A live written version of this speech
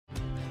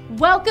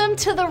Welcome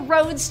to the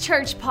Roads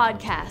Church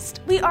podcast.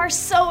 We are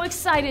so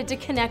excited to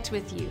connect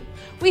with you.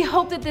 We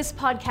hope that this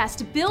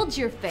podcast builds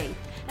your faith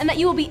and that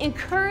you will be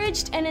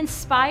encouraged and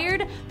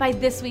inspired by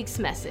this week's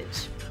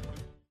message.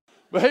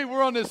 But hey,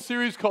 we're on this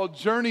series called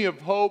Journey of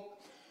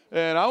Hope,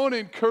 and I want to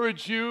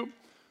encourage you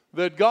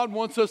that God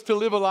wants us to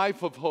live a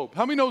life of hope.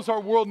 How many knows our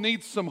world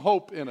needs some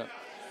hope in it?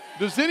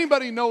 Does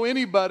anybody know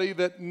anybody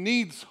that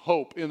needs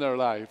hope in their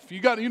life?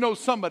 You know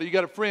somebody, you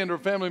got a friend or a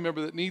family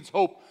member that needs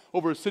hope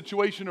over a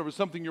situation, over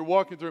something you're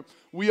walking through.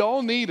 We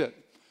all need it.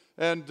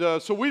 And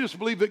so we just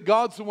believe that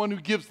God's the one who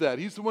gives that.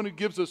 He's the one who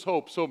gives us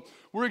hope. So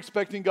we're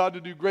expecting God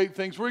to do great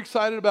things. We're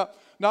excited about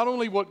not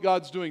only what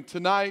God's doing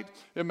tonight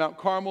in Mount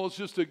Carmel. It's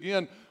just,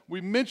 again,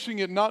 we're mentioning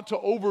it not to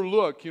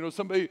overlook. You know,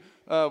 somebody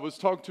was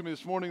talking to me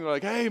this morning. They're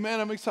like, hey, man,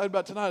 I'm excited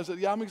about tonight. I said,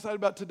 yeah, I'm excited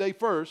about today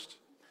first.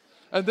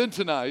 And then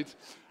tonight,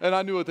 and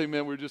I knew what they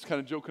meant. We were just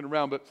kind of joking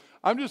around. But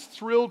I'm just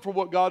thrilled for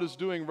what God is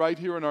doing right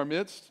here in our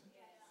midst.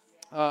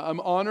 I'm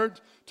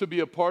honored to be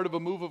a part of a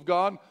move of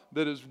God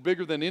that is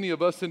bigger than any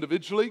of us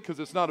individually, because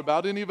it's not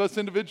about any of us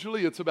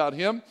individually. It's about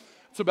Him.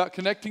 It's about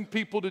connecting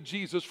people to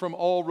Jesus from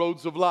all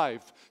roads of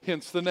life,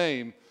 hence the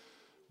name,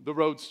 the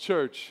Roads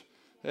Church.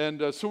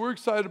 And so we're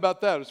excited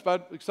about that.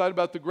 Excited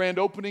about the grand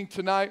opening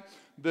tonight.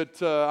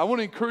 That I want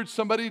to encourage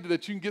somebody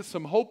that you can get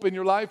some hope in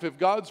your life. If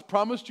God's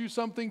promised you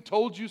something,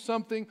 told you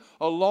something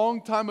a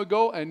long time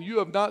ago, and you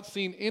have not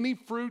seen any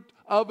fruit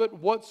of it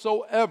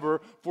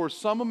whatsoever for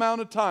some amount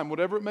of time,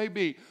 whatever it may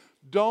be,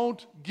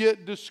 don't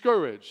get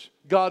discouraged.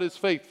 God is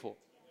faithful.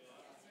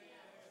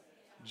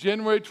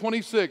 January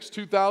 26,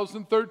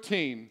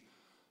 2013,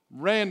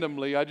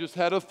 randomly, I just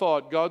had a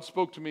thought. God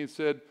spoke to me and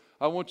said,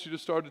 I want you to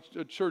start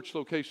a church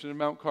location in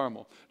Mount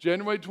Carmel.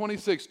 January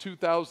 26,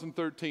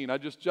 2013. I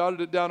just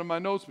jotted it down in my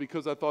notes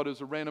because I thought it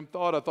was a random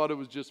thought. I thought it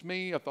was just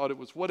me. I thought it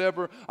was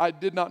whatever. I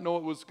did not know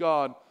it was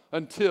God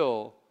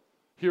until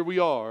here we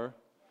are.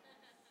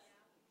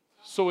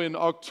 So in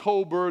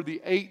October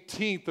the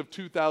 18th of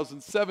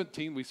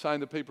 2017, we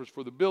signed the papers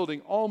for the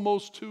building.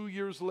 Almost 2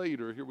 years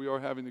later, here we are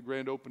having the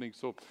grand opening.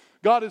 So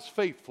God is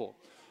faithful.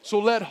 So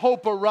let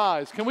hope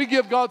arise. Can we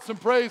give God some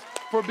praise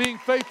for being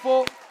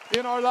faithful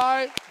in our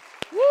life?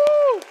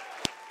 Woo!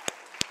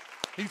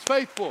 He's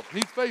faithful.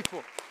 He's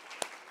faithful.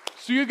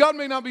 So God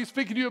may not be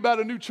speaking to you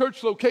about a new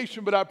church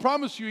location, but I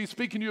promise you He's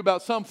speaking to you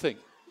about something.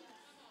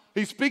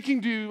 He's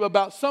speaking to you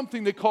about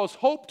something that caused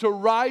hope to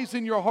rise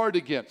in your heart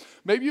again.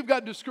 Maybe you've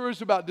got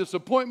discouraged about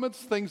disappointments,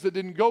 things that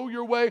didn't go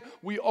your way.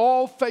 We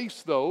all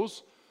face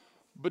those.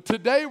 But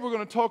today we're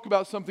going to talk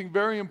about something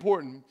very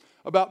important,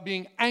 about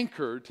being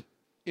anchored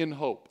in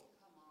hope.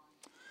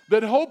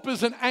 That hope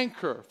is an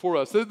anchor for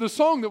us. The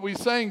song that we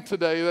sang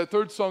today, that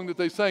third song that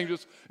they sang,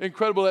 just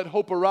incredible, Let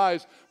Hope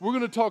Arise, we're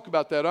going to talk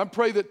about that. I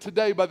pray that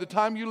today, by the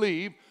time you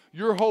leave,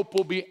 your hope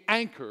will be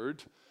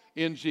anchored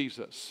in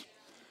Jesus.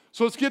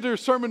 So let's get your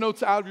sermon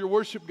notes out of your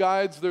worship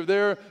guides. They're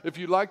there if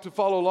you'd like to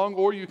follow along,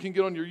 or you can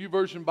get on your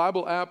YouVersion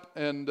Bible app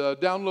and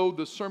download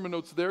the sermon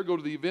notes there. Go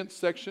to the events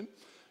section.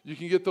 You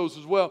can get those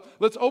as well.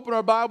 Let's open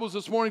our Bibles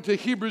this morning to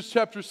Hebrews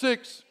chapter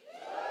 6.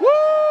 Woo!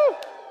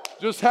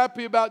 Just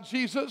happy about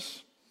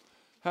Jesus.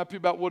 Happy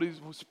about what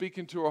He's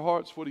speaking to our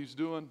hearts, what He's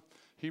doing.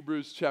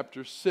 Hebrews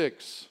chapter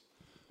 6.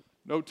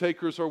 Note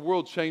takers are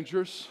world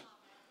changers.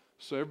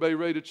 So everybody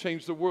ready to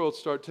change the world,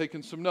 start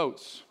taking some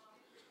notes.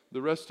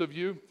 The rest of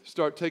you,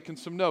 start taking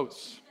some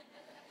notes.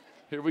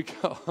 Here we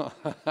go.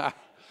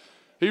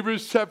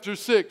 Hebrews chapter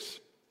 6.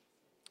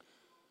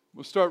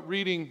 We'll start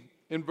reading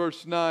in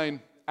verse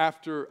 9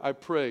 after I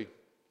pray.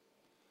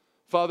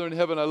 Father in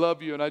heaven, I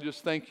love you and I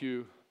just thank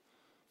you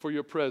for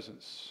your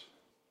presence.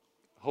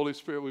 Holy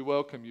Spirit, we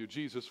welcome you.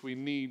 Jesus, we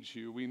need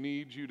you. We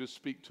need you to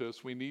speak to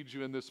us. We need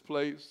you in this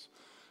place,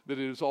 that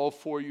it is all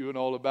for you and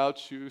all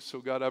about you. So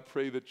God, I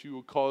pray that you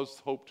will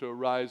cause hope to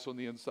arise on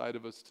the inside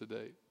of us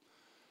today.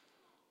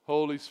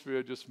 Holy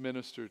Spirit, just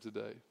minister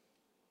today.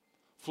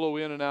 Flow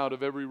in and out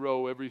of every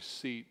row, every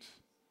seat.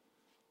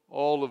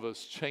 All of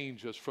us,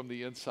 change us from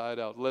the inside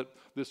out. Let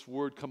this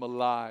word come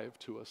alive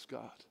to us,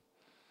 God.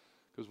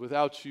 Because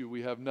without you,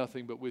 we have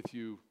nothing, but with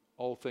you,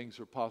 all things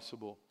are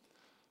possible.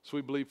 So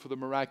we believe for the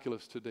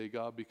miraculous today,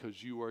 God,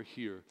 because you are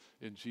here.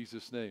 In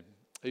Jesus' name,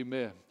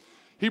 amen.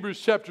 Hebrews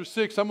chapter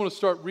 6, I'm going to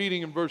start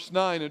reading in verse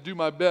 9 and do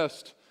my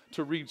best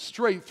to read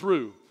straight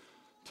through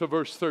to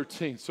verse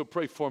 13. So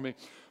pray for me.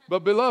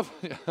 But beloved,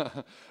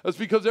 that's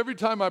because every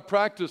time I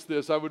practice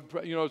this, I would,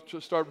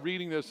 start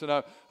reading this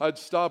and I'd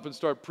stop and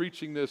start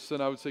preaching this.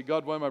 And I would say,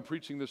 God, why am I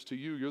preaching this to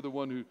you? You're the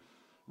one who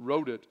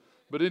wrote it.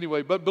 But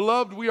anyway, but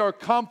beloved, we are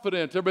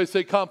confident. Everybody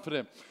say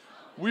confident.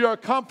 We are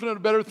confident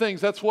of better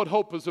things. That's what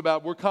hope is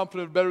about. We're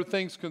confident of better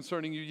things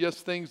concerning you. Yes,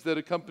 things that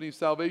accompany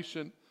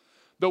salvation.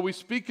 Though we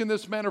speak in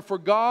this manner, for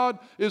God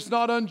is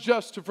not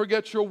unjust to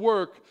forget your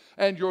work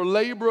and your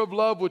labor of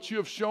love which you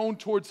have shown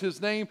towards His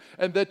name,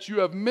 and that you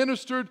have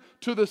ministered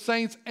to the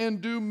saints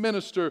and do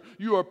minister.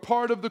 You are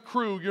part of the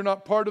crew. You're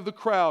not part of the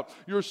crowd.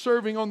 You're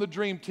serving on the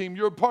dream team.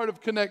 You're part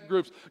of connect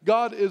groups.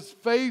 God is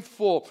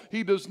faithful.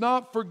 He does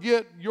not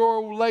forget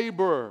your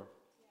labor.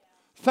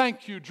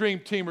 Thank you, Dream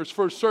Teamers,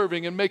 for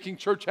serving and making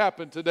church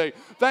happen today.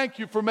 Thank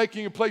you for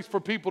making a place for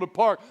people to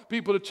park,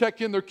 people to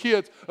check in their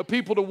kids,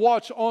 people to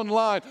watch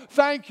online.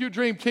 Thank you,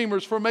 Dream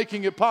Teamers, for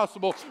making it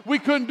possible. We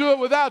couldn't do it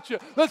without you.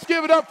 Let's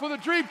give it up for the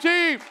Dream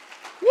Team.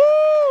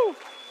 Woo!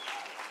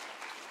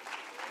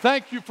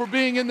 Thank you for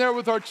being in there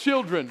with our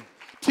children,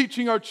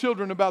 teaching our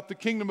children about the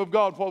kingdom of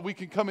God while we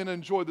can come in and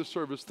enjoy the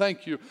service.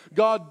 Thank you.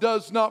 God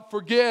does not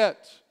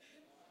forget.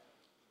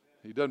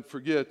 He doesn't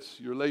forget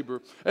your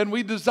labor. And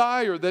we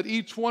desire that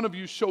each one of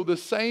you show the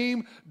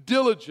same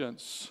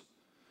diligence,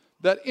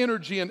 that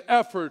energy and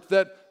effort,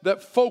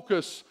 that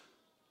focus,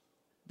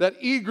 that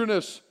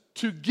eagerness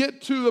to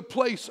get to the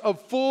place of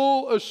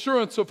full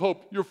assurance of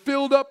hope. You're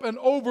filled up and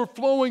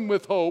overflowing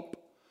with hope.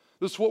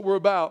 This is what we're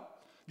about.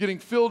 Getting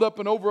filled up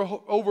and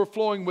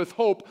overflowing with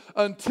hope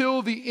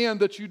until the end,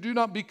 that you do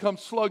not become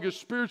sluggish,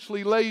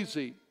 spiritually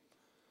lazy,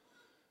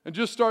 and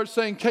just start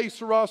saying, que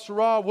sera,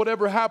 sera,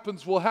 whatever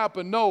happens will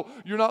happen. No,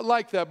 you're not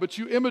like that, but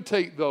you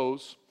imitate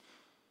those.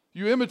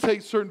 You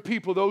imitate certain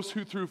people, those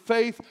who through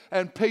faith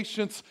and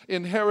patience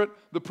inherit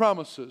the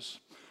promises.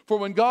 For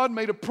when God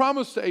made a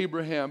promise to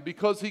Abraham,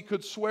 because he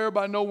could swear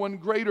by no one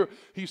greater,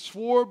 he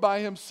swore by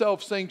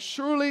himself, saying,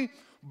 surely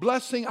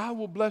blessing I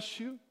will bless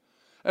you,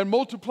 and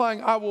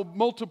multiplying I will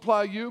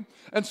multiply you.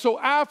 And so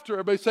after,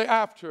 everybody say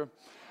after.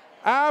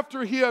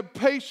 After he had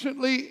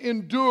patiently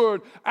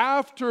endured,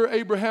 after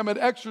Abraham had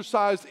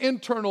exercised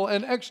internal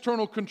and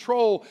external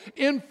control,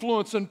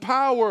 influence and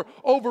power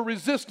over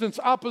resistance,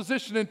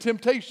 opposition, and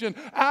temptation,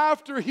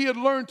 after he had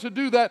learned to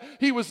do that,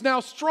 he was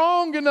now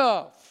strong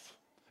enough.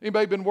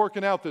 Anybody been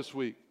working out this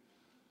week?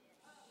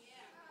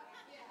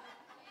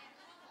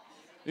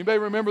 Anybody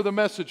remember the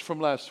message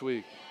from last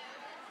week?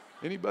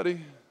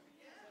 Anybody?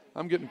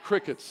 I'm getting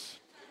crickets.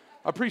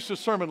 I preached a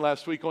sermon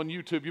last week on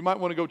YouTube. You might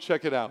want to go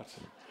check it out.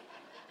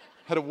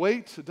 Had a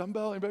weight, a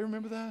dumbbell. Anybody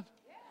remember that?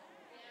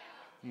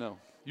 No.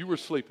 You were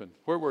sleeping.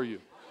 Where were you?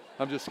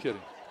 I'm just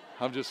kidding.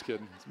 I'm just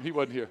kidding. He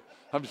wasn't here.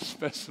 I'm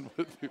just messing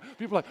with you.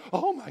 People are like,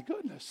 oh my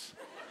goodness.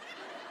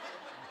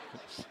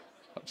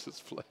 I'm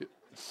just playing.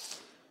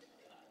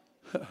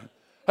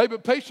 Hey,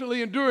 but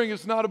patiently enduring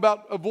is not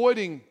about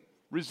avoiding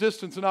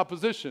resistance and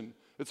opposition.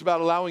 It's about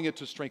allowing it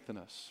to strengthen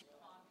us.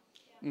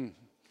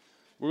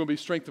 We're going to be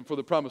strengthened for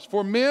the promise.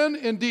 For men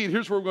indeed,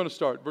 here's where we're going to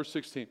start, verse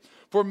 16.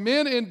 For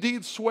men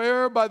indeed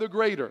swear by the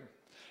greater,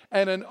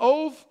 and an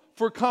oath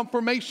for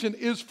confirmation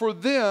is for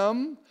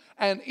them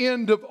an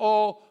end of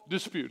all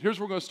dispute.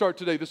 Here's where we're going to start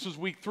today. This is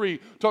week 3,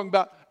 talking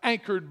about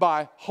anchored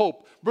by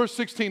hope. Verse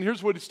 16,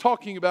 here's what he's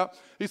talking about.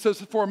 He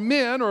says, for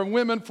men or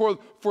women,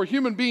 for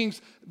human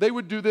beings, they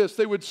would do this.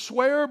 They would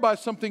swear by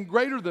something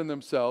greater than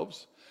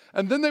themselves,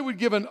 and then they would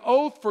give an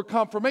oath for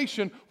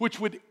confirmation, which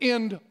would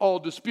end all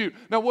dispute.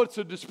 Now, what's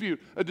a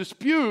dispute? A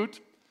dispute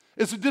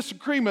is a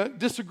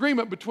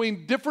disagreement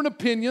between different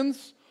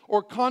opinions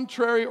or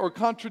contrary or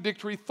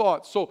contradictory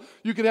thoughts. So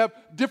you could have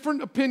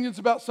different opinions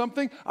about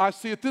something. I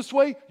see it this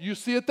way, you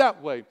see it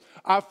that way.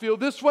 I feel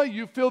this way,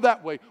 you feel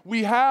that way.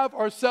 We have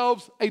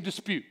ourselves a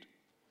dispute.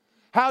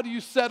 How do you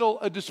settle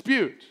a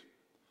dispute?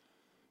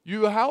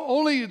 You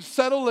only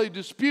settle a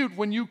dispute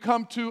when you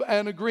come to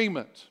an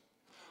agreement,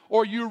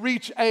 or you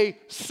reach a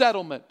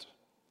settlement.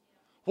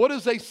 What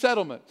is a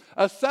settlement?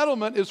 A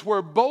settlement is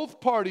where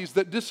both parties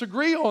that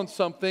disagree on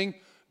something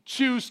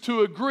choose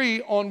to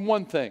agree on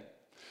one thing.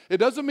 It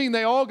doesn't mean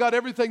they all got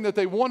everything that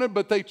they wanted,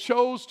 but they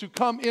chose to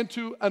come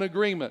into an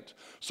agreement.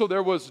 So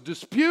there was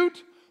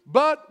dispute,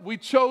 but we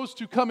chose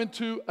to come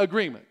into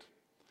agreement.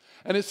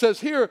 And it says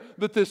here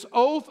that this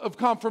oath of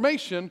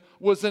confirmation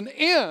was an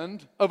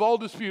end of all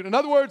dispute. In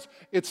other words,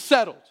 it's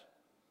settled.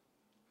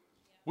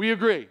 We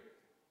agree.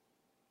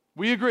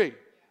 We agree.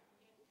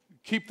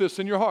 Keep this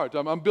in your heart.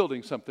 I'm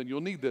building something.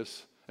 You'll need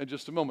this in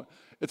just a moment.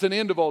 It's an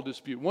end of all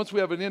dispute. Once we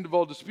have an end of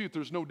all dispute,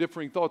 there's no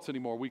differing thoughts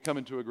anymore. We come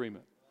into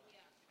agreement.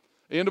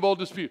 End of all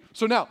dispute.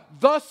 So now,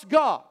 thus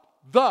God,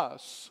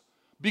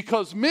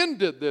 because men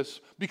did this,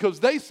 because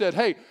they said,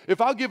 hey,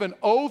 if I'll give an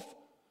oath,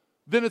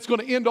 then it's going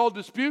to end all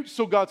dispute.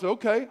 So God said,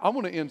 okay, I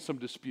want to end some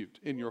dispute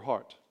in your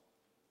heart.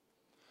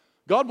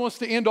 God wants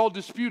to end all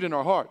dispute in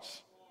our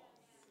hearts.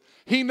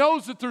 He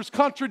knows that there's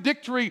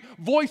contradictory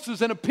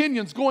voices and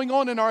opinions going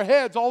on in our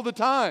heads all the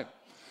time.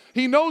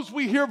 He knows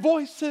we hear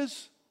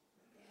voices.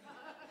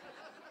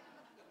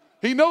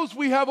 He knows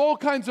we have all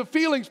kinds of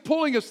feelings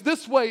pulling us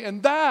this way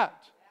and that,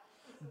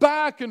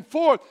 back and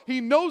forth.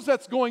 He knows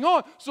that's going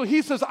on. So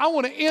he says, I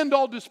want to end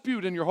all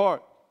dispute in your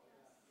heart.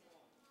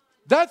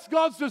 That's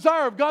God's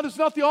desire. God is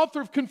not the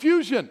author of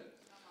confusion.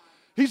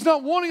 He's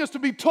not wanting us to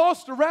be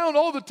tossed around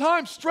all the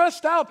time,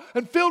 stressed out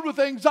and filled with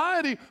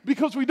anxiety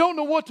because we don't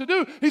know what to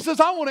do. He says,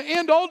 I want to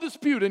end all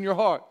dispute in your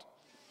heart.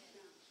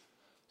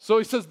 So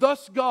he says,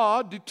 thus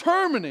God,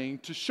 determining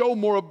to show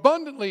more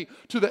abundantly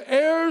to the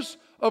heirs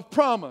of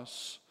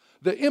promise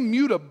the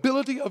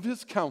immutability of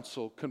his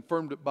counsel,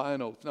 confirmed it by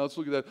an oath. Now let's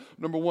look at that.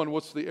 Number one,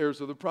 what's the heirs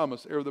of the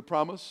promise? Heir of the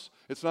promise?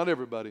 It's not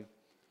everybody.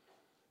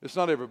 It's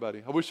not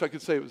everybody. I wish I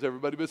could say it was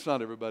everybody, but it's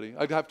not everybody.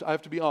 I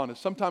have to be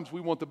honest. Sometimes we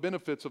want the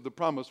benefits of the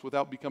promise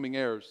without becoming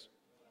heirs.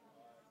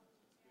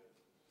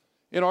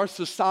 In our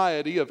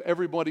society of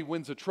everybody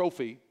wins a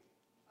trophy.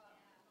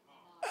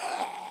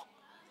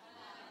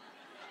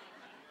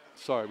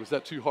 Sorry, was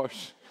that too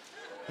harsh?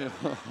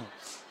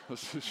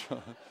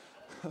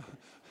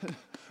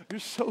 You're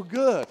so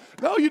good.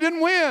 No, you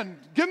didn't win.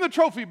 Give him the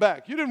trophy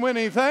back. You didn't win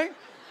anything.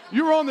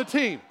 You were on the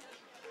team.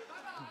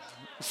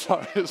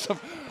 Sorry.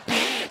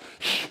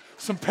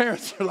 Some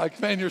parents are like,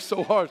 man, you're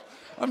so harsh.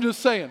 I'm just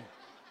saying.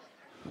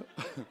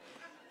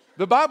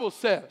 The Bible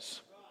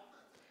says,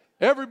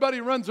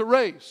 everybody runs a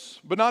race,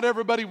 but not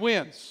everybody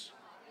wins.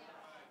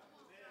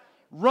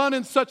 Run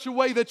in such a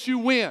way that you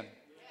win.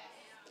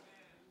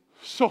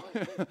 So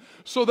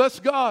that's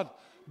God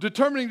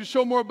determining to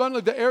show more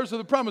abundantly the heirs of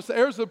the promise. The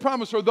heirs of the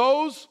promise are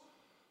those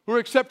who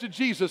accepted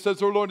Jesus as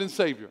their Lord and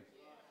Savior.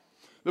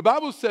 The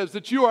Bible says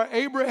that you are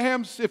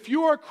Abraham's, if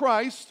you are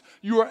Christ,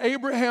 you are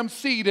Abraham's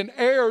seed and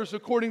heirs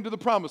according to the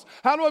promise.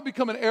 How do I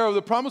become an heir of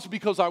the promise?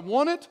 Because I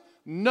want it?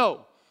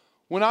 No.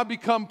 When I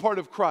become part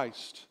of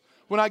Christ,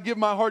 when I give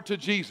my heart to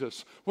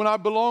Jesus, when I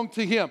belong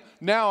to Him,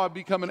 now I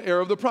become an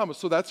heir of the promise.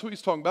 So that's who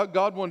he's talking about.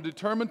 God wanted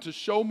determined to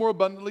show more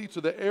abundantly to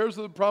the heirs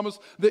of the promise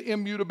the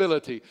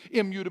immutability.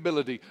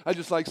 Immutability. I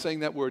just like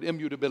saying that word,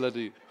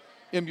 immutability.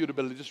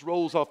 Immutability. Just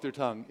rolls off their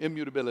tongue.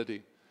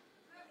 Immutability.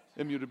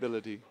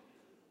 Immutability.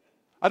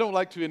 I don't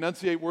like to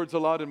enunciate words a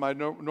lot in my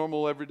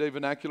normal everyday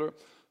vernacular.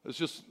 It's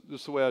just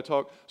the way I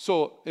talk.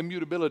 So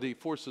immutability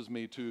forces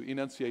me to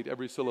enunciate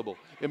every syllable.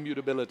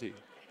 Immutability.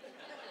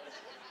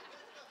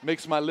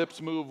 Makes my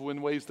lips move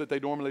in ways that they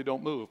normally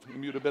don't move.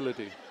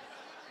 Immutability.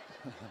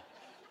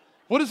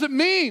 What does it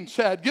mean,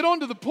 Chad? Get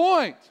on to the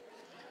point.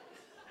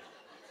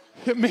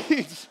 It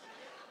means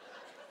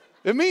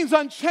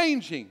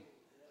unchanging.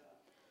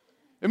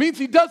 It means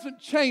He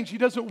doesn't change. He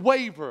doesn't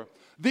waver.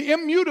 The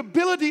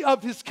immutability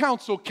of His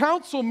counsel.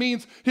 Counsel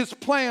means His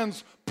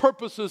plans,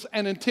 purposes,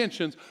 and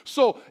intentions.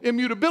 So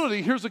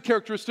immutability, here's a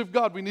characteristic of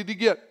God we need to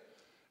get.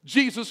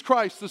 Jesus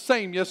Christ, the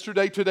same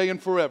yesterday, today,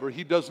 and forever.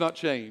 He does not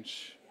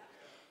change.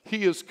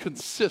 He is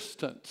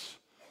consistent.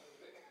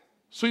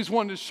 So He's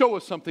wanted to He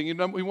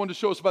wanted to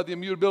show us about the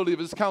immutability of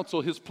His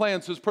counsel, His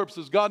plans, His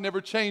purposes. God never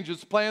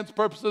changes plans,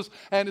 purposes,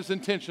 and His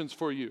intentions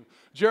for you.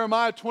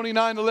 Jeremiah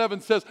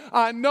 29:11 says,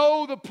 I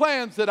know the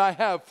plans that I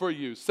have for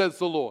you, says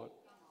the Lord.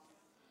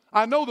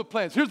 I know the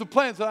plans. Here's the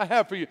plans that I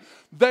have for you.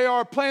 They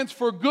are plans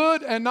for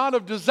good and not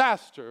of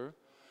disaster,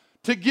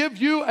 to give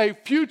you a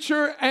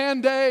future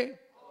and a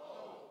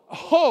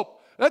hope.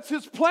 That's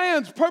His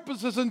plans,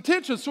 purposes,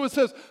 intentions. So it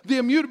says the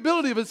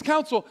immutability of His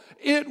counsel,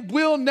 it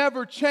will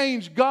never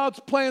change. God's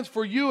plans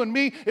for you and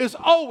me is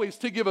always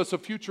to give us a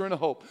future and a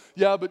hope.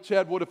 Yeah, but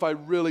Chad, what if I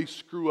really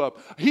screw up?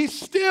 He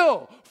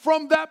still,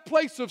 from that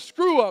place of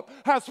screw up,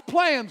 has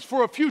plans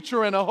for a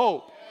future and a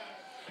hope.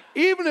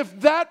 Even if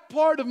that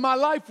part of my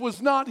life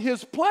was not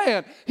His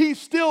plan, He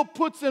still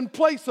puts in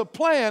place a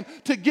plan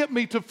to get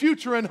me to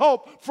future and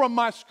hope from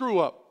my screw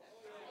up.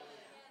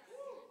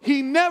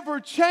 He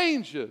never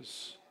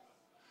changes.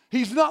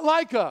 He's not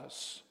like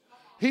us.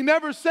 He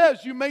never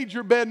says, you made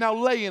your bed, now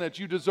lay in it,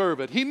 you deserve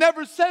it. He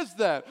never says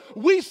that.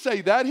 We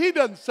say that. He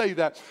doesn't say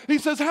that. He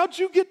says, how'd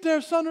you get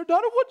there, son or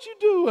daughter? What you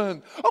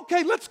doing?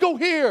 Okay, let's go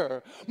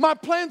here. My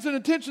plans and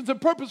intentions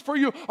and purpose for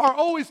you are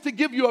always to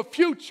give you a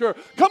future.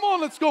 Come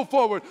on, let's go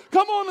forward.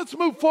 Come on, let's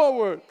move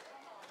forward.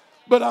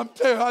 But I'm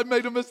terrible. I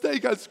made a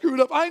mistake. I screwed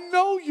up. I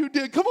know you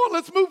did. Come on,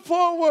 let's move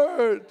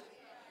forward.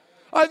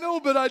 I know,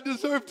 but I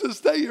deserve to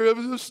stay here. It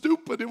was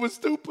stupid. It was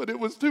stupid. It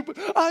was stupid.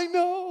 I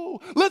know.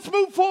 Let's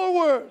move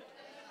forward.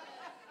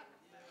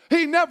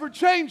 He never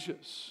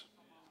changes.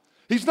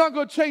 He's not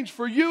going to change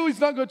for you. He's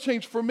not going to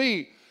change for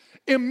me.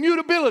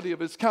 Immutability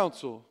of His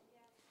counsel.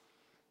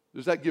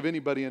 Does that give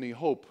anybody any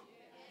hope?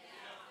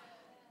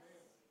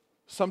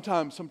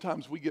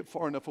 Sometimes we get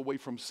far enough away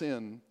from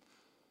sin,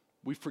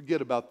 we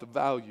forget about the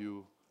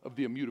value of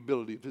the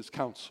immutability of His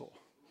counsel.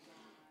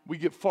 We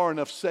get far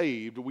enough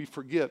saved, we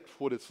forget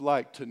what it's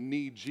like to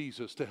need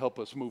Jesus to help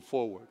us move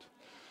forward.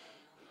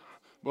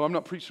 Well, I'm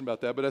not preaching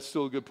about that, but that's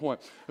still a good point.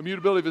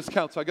 Immutability of His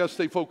counsel. I got to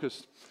stay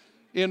focused.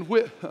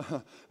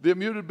 The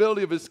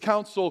immutability of His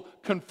counsel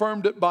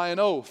confirmed it by an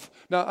oath.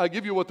 Now, I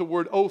give you what the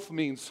word oath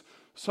means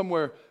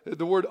somewhere.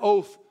 The word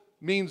oath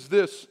means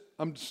this.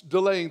 I'm just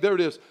delaying. There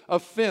it is.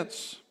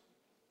 Offense,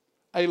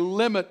 a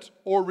limit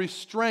or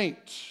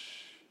restraint.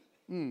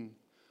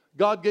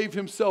 God gave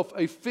Himself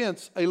a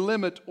fence, a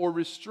limit or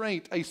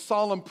restraint, a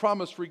solemn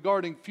promise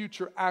regarding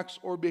future acts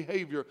or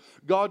behavior.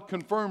 God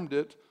confirmed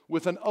it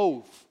with an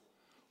oath.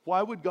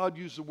 Why would God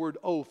use the word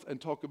oath and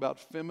talk about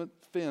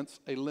fence,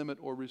 a limit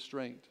or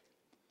restraint?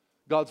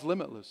 God's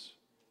limitless.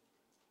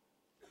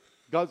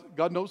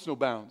 God knows no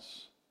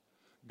bounds.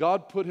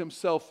 God put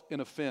Himself in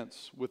a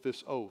fence with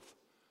this oath.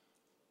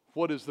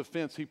 What is the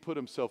fence He put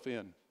Himself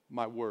in?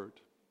 My word.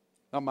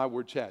 Not my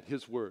word, Chad,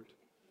 His word.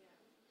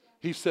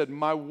 He said,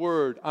 my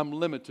word, I'm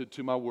limited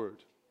to my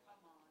word.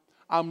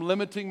 I'm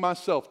limiting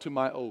myself to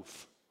my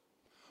oath.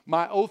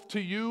 My oath to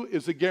you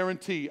is a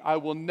guarantee. I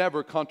will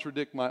never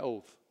contradict my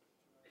oath.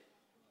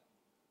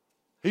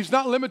 He's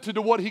not limited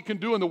to what He can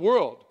do in the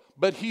world,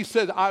 But he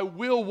said, I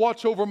will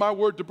watch over my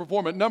word to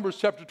perform it. Numbers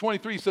chapter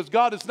 23 says,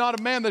 God is not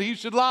a man that he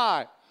should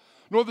lie,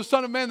 nor the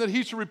son of man that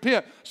he should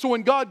repent. So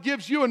when God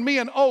gives you and me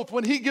an oath,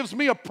 when he gives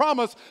me a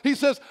promise, he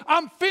says,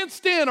 I'm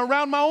fenced in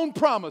around my own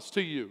promise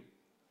to you.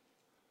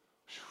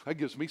 That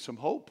gives me some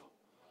hope.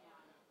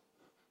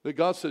 That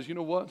God says, you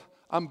know what?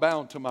 I'm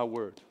bound to my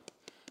word.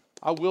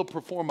 I will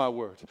perform my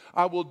word.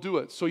 I will do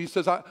it. So he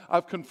says,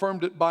 I've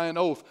confirmed it by an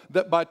oath,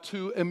 that by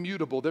two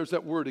immutable, there's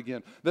that word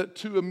again, that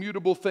two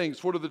immutable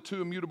things. What are the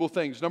two immutable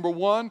things? Number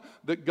one,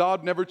 that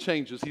God never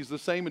changes. He's the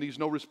same and he's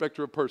no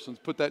respecter of persons.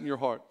 Put that in your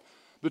heart.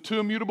 The two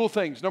immutable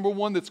things. Number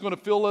one, that's going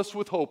to fill us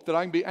with hope, that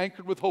I can be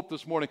anchored with hope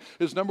this morning,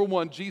 is number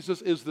one,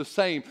 Jesus is the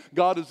same.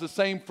 God is the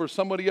same for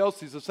somebody else.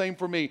 He's the same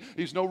for me.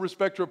 He's no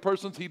respecter of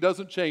persons. He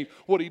doesn't change.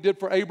 What he did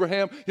for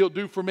Abraham, he'll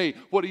do for me.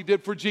 What he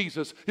did for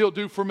Jesus, he'll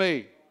do for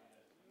me.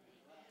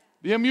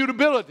 The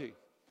immutability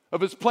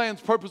of his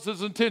plans,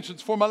 purposes,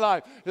 intentions for my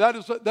life.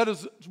 That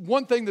is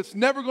one thing that's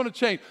never going to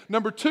change.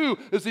 Number two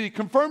is that he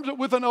confirms it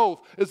with an oath,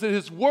 is that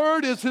his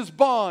word is his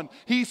bond.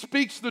 He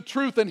speaks the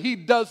truth and he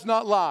does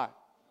not lie.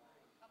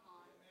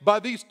 By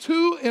these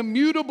two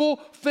immutable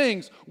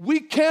things,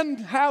 we can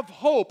have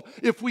hope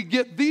if we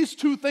get these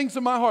two things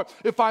in my heart.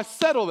 If I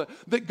settle it,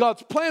 that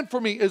God's plan for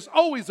me is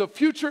always a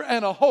future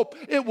and a hope,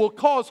 it will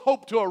cause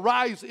hope to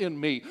arise in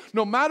me.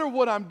 No matter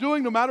what I'm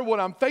doing, no matter what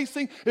I'm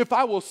facing, if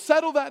I will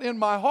settle that in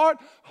my heart,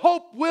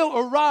 hope will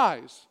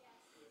arise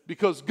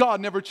because God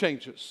never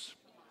changes.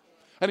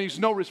 And he's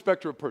no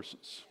respecter of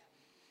persons.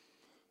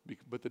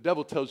 But the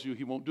devil tells you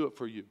he won't do it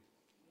for you.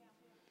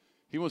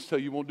 He wants to tell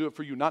you he won't do it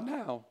for you. Not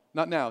now.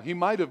 Not now. He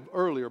might have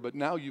earlier, but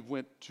now you've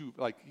went to,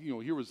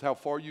 here was how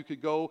far you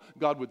could go.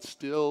 God would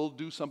still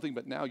do something,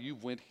 but now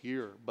you've went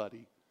here,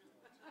 buddy.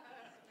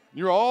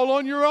 You're all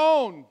on your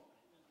own.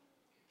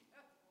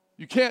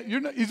 You can't,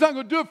 he's not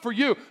going to do it for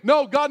you.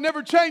 No, God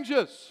never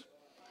changes.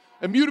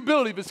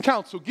 Immutability of his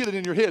counsel. Get it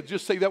in your head.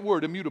 Just say that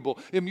word, immutable,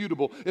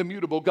 immutable,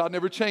 immutable. God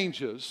never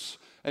changes,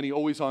 and he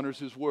always honors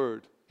his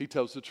word. He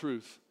tells the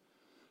truth.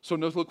 So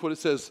look what it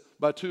says,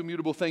 by two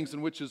immutable things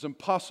in which it is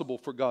impossible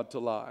for God to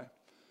lie.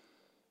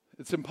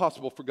 It's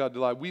impossible for God to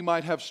lie. We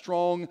might have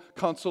strong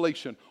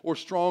consolation or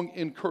strong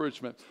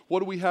encouragement.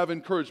 What do we have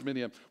encouragement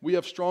in? We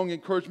have strong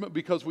encouragement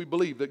because we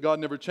believe that God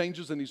never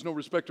changes and he's no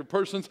respecter of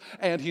persons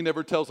and he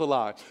never tells a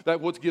lie.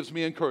 That's what gives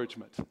me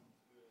encouragement.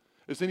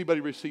 Is anybody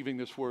receiving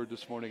this word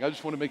this morning? I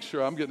just want to make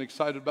sure I'm getting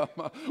excited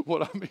about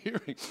what I'm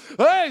hearing.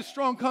 Hey,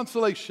 strong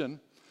consolation,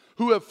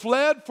 who have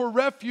fled for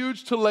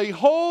refuge to lay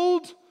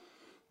hold.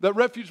 That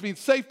refuge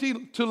means safety,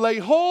 to lay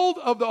hold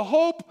of the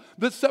hope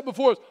that's set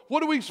before us.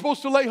 What are we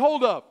supposed to lay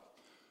hold of?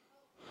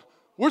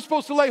 We're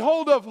supposed to lay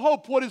hold of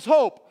hope. What is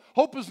hope?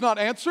 Hope is not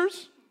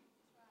answers.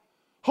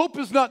 Hope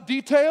is not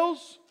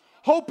details.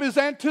 Hope is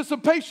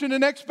anticipation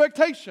and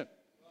expectation.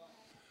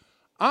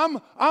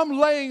 I'm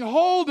laying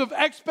hold of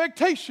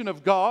expectation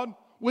of God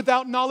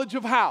without knowledge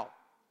of how.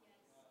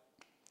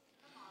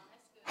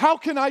 How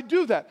can I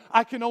do that?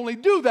 I can only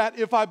do that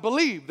if I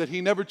believe that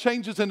he never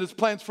changes and his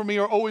plans for me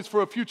are always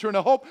for a future and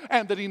a hope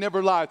and that he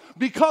never lies.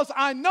 Because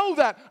I know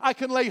that, I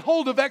can lay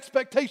hold of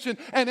expectation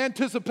and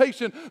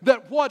anticipation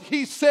that what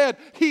he said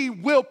he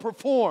will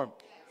perform.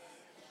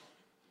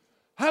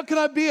 How can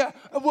I be?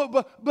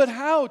 But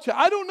how?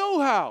 I don't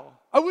know how.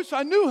 I wish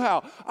I knew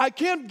how. I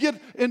can't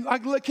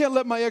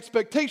let my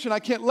expectation, I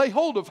can't lay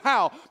hold of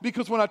how,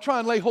 because when I try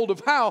and lay hold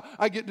of how,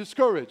 I get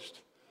discouraged.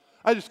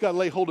 I just got to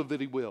lay hold of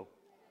that he will.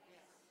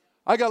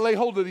 I got to lay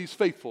hold of he's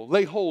faithful.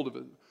 Lay hold of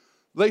it.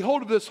 Lay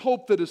hold of this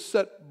hope that is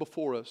set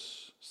before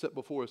us. Set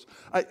before us.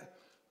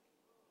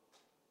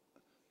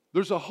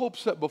 There's a hope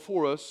set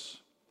before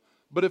us,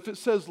 but if it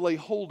says lay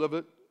hold of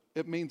it,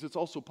 it means it's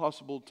also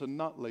possible to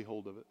not lay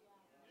hold of it.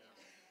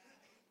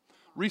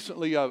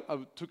 Recently, I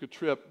took a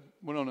trip,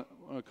 went on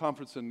a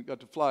conference and got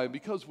to fly.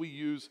 Because we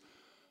use,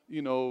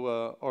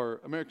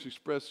 our American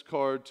Express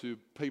card to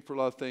pay for a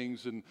lot of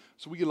things, and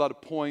so we get a lot of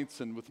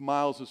points and with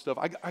miles and stuff,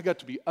 I got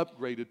to be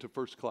upgraded to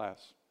first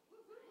class.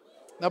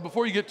 Now,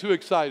 before you get too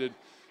excited,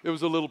 it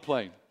was a little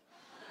plane.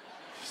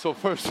 So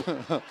first,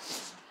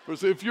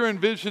 if you're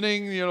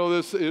envisioning,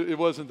 this, it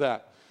wasn't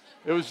that.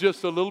 It was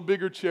just a little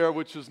bigger chair,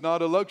 which is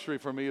not a luxury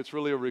for me. It's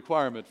really a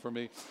requirement for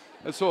me.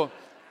 And so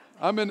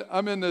I'm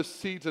in this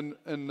seat, and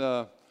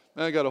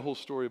I got a whole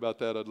story about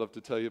that. I'd love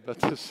to tell you about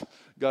this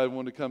guy who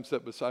wanted to come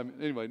sit beside me.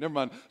 Anyway, never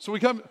mind. So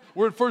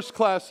we're in first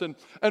class,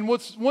 and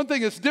what's one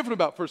thing that's different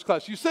about first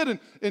class? You sit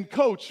in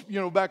coach,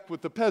 back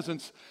with the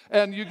peasants,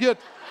 and you get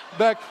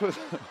back with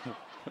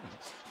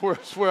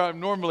where I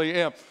normally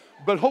am,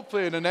 but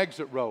hopefully in an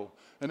exit row.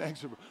 But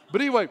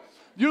anyway,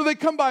 they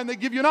come by and they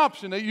give you an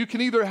option. You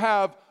can either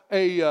have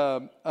a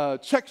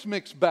Chex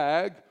Mix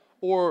bag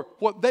or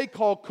what they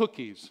call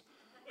cookies.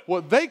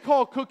 What they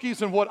call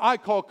cookies and what I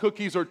call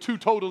cookies are two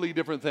totally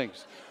different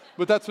things.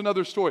 But that's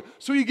another story.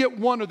 So you get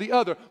one or the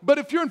other. But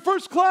if you're in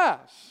first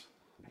class,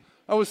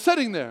 I was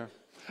sitting there,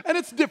 and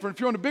it's different.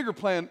 If you're on a bigger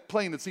plane,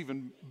 it's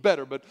even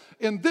better. But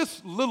in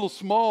this little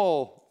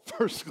small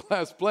first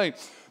class plane.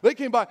 They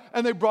came by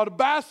and they brought a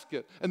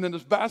basket. And then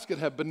this basket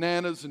had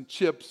bananas and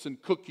chips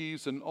and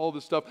cookies and all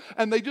this stuff.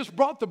 And they just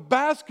brought the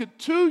basket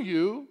to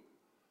you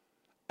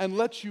and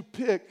let you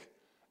pick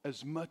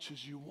as much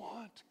as you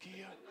want,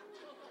 Kia.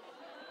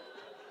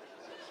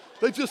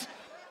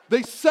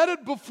 They set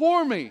it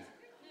before me.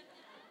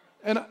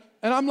 And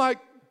I'm like,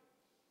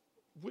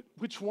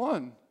 which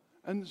one?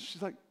 And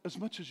she's like, as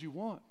much as you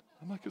want.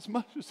 I'm like, as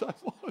much as I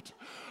want.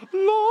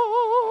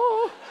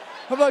 Lord.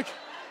 I'm like,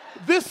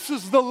 this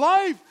is the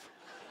life.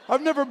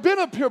 I've never been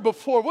up here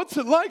before. What's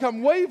it like?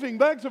 I'm waving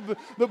back to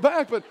the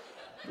back, but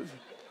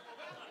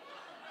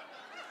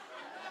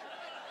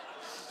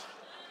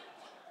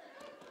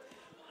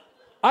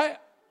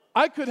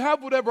I could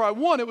have whatever I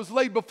want. It was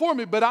laid before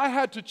me, but I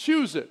had to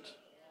choose it.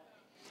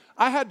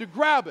 I had to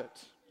grab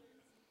it.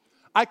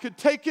 I could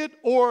take it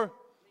or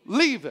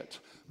leave it.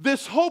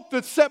 This hope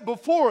that's set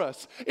before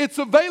us, it's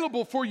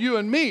available for you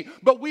and me,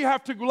 but we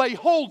have to lay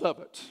hold of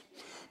it.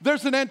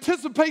 There's an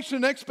anticipation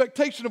and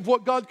expectation of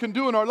what God can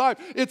do in our life.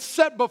 It's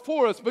set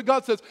before us, but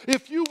God says,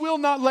 if you will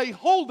not lay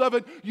hold of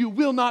it, you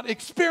will not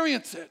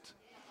experience it.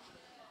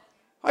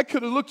 I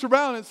could have looked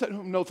around and said,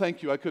 no,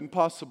 thank you, I couldn't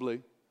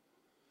possibly.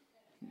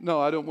 No,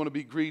 I don't want to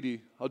be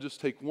greedy. I'll just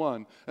take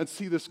one. And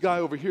see this guy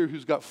over here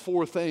who's got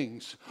 4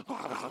 things.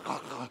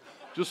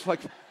 Just like,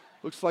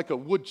 looks like a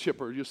wood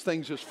chipper. Just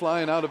things just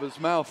flying out of his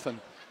mouth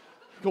and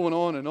going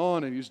on.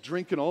 And he's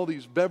drinking all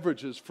these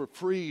beverages for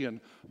free.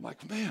 And I'm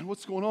like, man,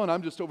 what's going on?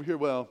 I'm just over here,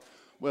 well,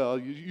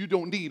 you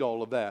don't need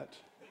all of that.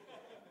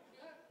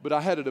 But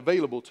I had it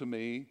available to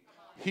me.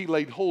 He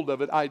laid hold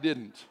of it. I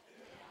didn't.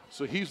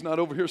 So he's not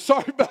over here,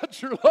 sorry about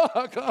your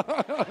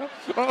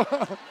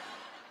luck.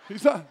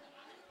 He's not.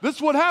 This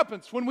is what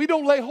happens when we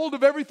don't lay hold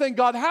of everything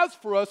God has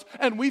for us,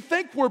 and we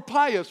think we're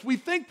pious, we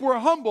think we're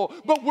humble,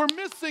 but we're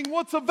missing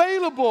what's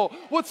available,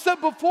 what's set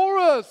before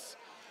us.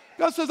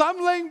 God says, I'm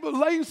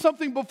laying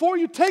something before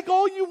you. Take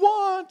all you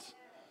want.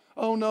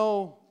 Oh,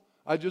 no,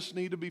 I just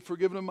need to be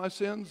forgiven of my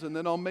sins, and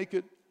then I'll make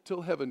it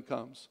till heaven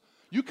comes.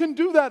 You can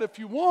do that if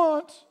you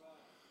want,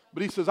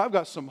 but he says, I've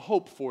got some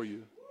hope for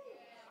you.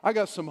 I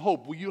got some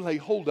hope. Will you lay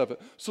hold of it?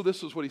 So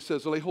this is what he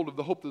says. Lay hold of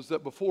the hope that's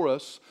set before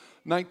us.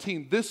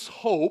 19, this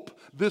hope.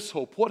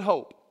 What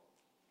hope?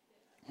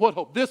 What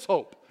hope? This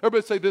hope.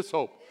 Everybody say this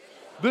hope.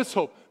 This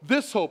hope.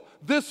 This hope.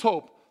 This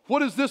hope.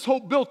 What is this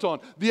hope built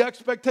on? The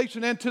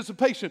expectation,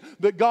 anticipation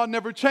that God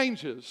never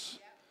changes.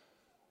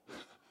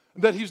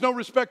 That he's no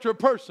respecter of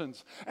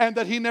persons. And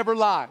that he never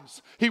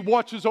lies. He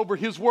watches over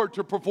his word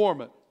to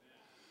perform it.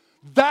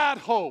 That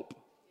hope.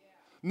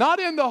 Not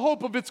in the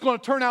hope of it's going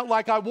to turn out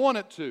like I want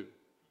it to.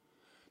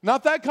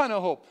 Not that kind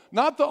of hope.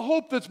 Not the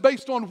hope that's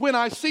based on when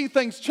I see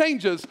things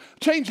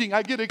changing,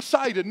 I get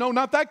excited. No,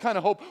 not that kind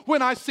of hope.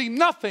 When I see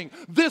nothing,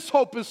 this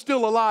hope is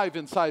still alive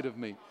inside of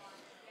me.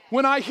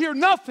 When I hear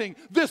nothing,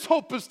 this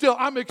hope is still,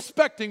 I'm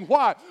expecting.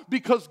 Why?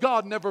 Because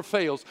God never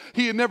fails.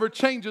 He never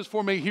changes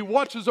for me. He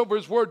watches over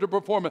his word to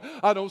perform it.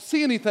 I don't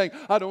see anything.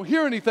 I don't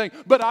hear anything.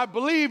 But I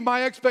believe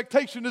my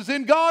expectation is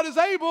in God is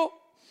able.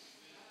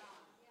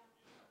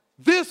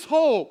 This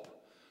hope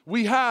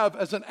we have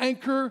as an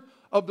anchor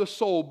of the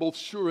soul, both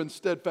sure and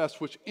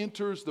steadfast, which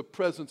enters the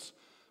presence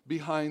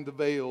behind the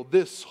veil.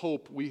 This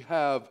hope we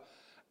have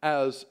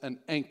as an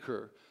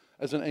anchor.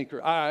 As an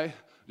anchor. I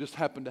just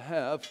happen to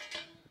have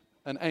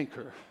an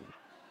anchor.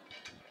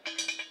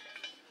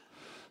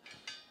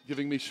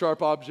 Giving me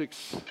sharp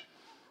objects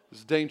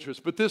is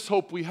dangerous. But this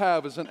hope we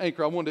have as an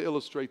anchor. I want to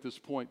illustrate this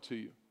point to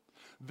you.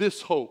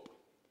 This hope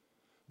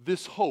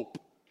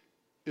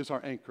is our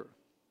anchor.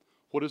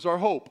 What is our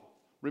hope?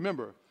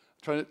 Remember,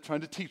 trying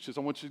to teach this.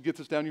 I want you to get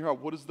this down in your heart.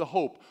 What is the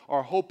hope?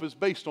 Our hope is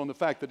based on the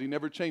fact that he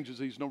never changes.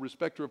 He's no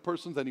respecter of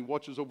persons, and he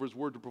watches over his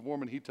word to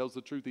perform, and he tells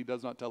the truth. He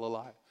does not tell a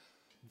lie.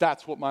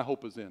 That's what my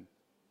hope is in.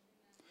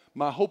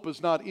 My hope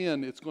is not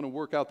in it's going to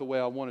work out the way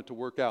I want it to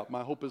work out.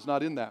 My hope is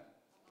not in that.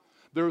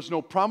 There is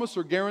no promise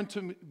or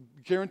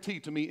guarantee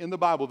to me in the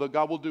Bible that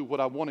God will do what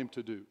I want him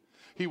to do.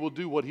 He will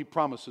do what he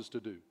promises to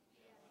do.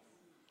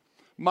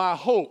 My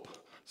hope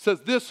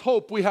says this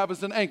hope we have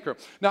as an anchor.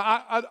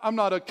 Now, I'm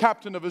not a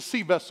captain of a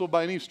sea vessel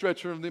by any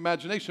stretch of the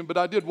imagination, but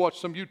I did watch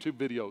some YouTube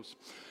videos.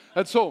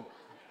 And so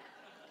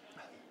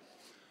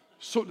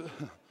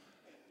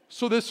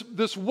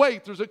this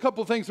weight, there's a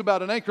couple things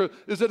about an anchor,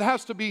 is it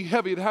has to be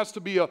heavy. It has to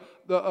be a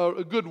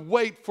good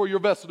weight for your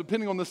vessel.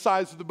 Depending on the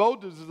size of the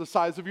boat, this is the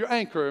size of your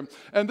anchor.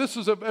 And this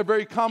is a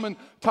very common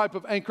type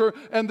of anchor.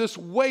 And this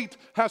weight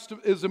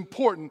is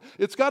important.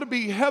 It's got to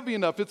be heavy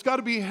enough. It's got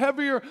to be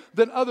heavier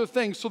than other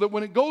things so that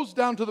when it goes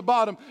down to the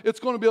bottom,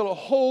 it's going to be able to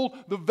hold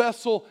the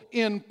vessel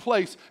in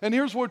place. And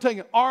here's what we're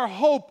taking. Our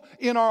hope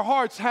in our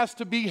hearts has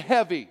to be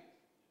heavy.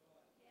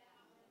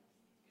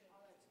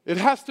 It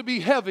has to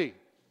be heavy.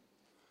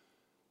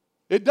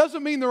 It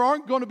doesn't mean there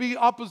aren't going to be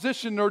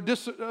opposition or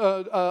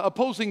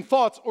opposing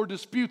thoughts or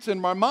disputes in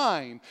my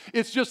mind.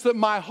 It's just that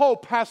my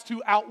hope has to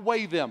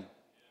outweigh them.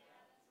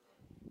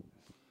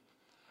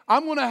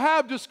 I'm going to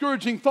have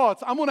discouraging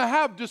thoughts. I'm going to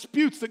have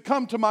disputes that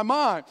come to my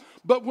mind.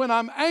 But when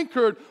I'm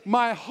anchored,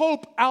 my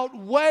hope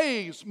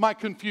outweighs my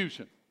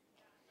confusion.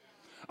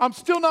 I'm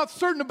still not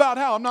certain about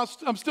how.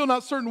 I'm still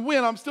not certain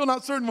when. I'm still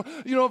not certain,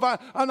 if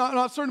I'm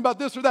not certain about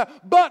this or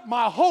that. But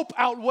my hope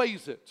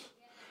outweighs it.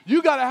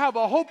 You got to have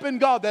a hope in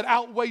God that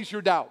outweighs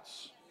your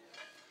doubts.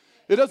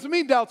 It doesn't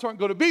mean doubts aren't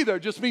going to be there.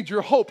 It just means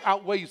your hope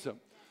outweighs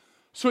them.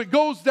 So it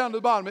goes down to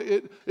the bottom.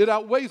 It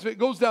outweighs it. It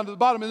goes down to the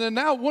bottom. And then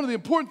now one of the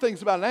important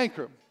things about an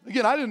anchor.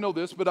 Again, I didn't know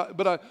this,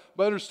 but I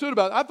understood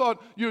about it. I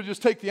thought you would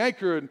just take the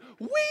anchor and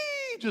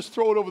just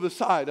throw it over the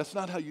side. That's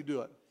not how you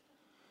do it.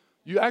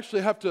 You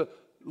actually have to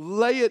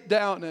lay it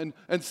down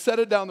and set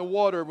it down in the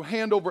water,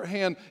 hand over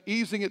hand,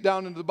 easing it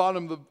down into the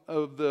bottom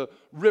of the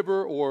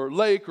river or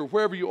lake or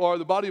wherever you are,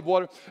 the body of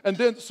water, and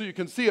then so you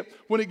can see it.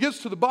 When it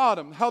gets to the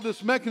bottom, how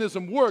this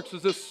mechanism works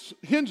is this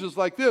hinges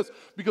like this,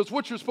 because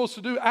what you're supposed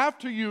to do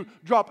after you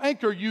drop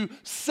anchor, you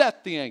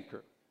set the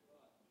anchor.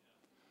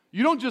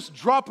 You don't just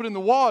drop it in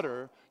the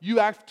water, you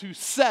have to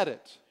set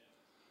it.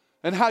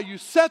 And how you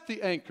set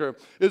the anchor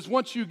is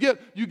once you get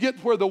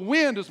where the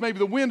wind is, maybe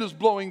the wind is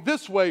blowing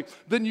this way,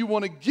 then you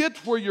want to get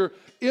where you're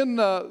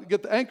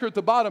get the anchor at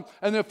the bottom.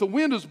 And if the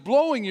wind is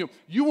blowing you,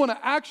 you want to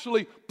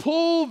actually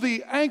pull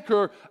the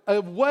anchor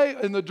away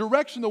in the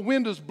direction the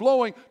wind is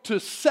blowing to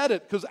set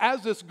it. Because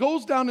as this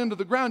goes down into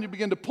the ground, you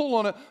begin to pull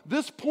on it.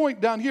 This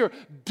point down here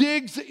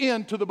digs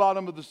into the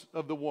bottom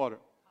of the water.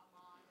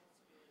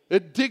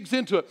 It digs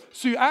into it.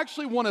 So you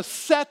actually want to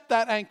set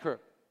that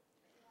anchor.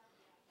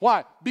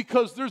 Why?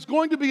 Because there's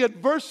going to be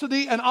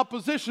adversity and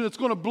opposition that's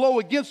going to blow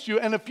against you.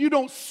 And if you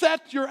don't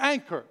set your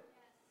anchor,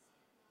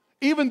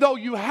 even though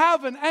you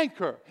have an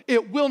anchor,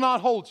 it will not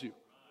hold you.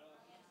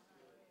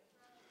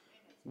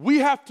 We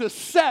have to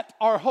set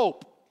our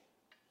hope.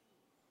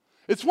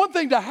 It's one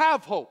thing to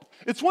have hope.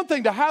 It's one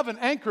thing to have an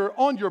anchor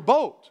on your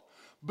boat.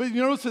 But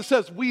you notice it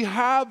says we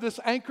have this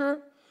anchor.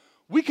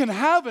 We can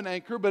have an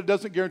anchor, but it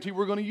doesn't guarantee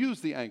we're going to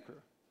use the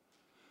anchor.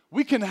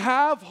 We can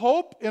have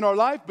hope in our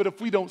life, but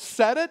if we don't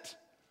set it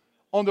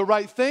on the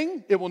right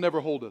thing, it will never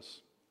hold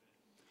us.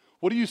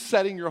 What are you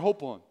setting your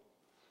hope on?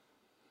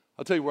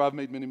 I'll tell you where I've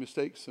made many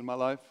mistakes in my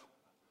life.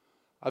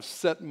 I've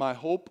set my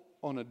hope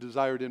on a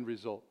desired end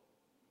result.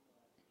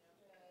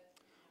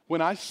 When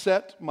I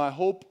set my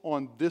hope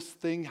on this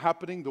thing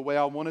happening the way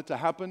I want it to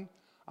happen,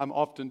 I'm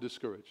often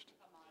discouraged.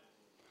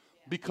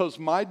 Because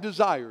my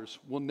desires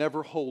will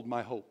never hold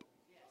my hope.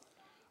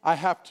 I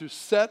have to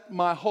set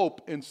my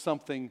hope in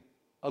something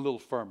a little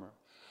firmer.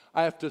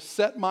 I have to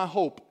set my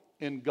hope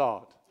in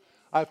God.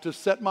 I have to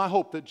set my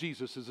hope that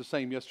Jesus is the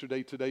same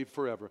yesterday, today,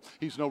 forever.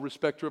 He's no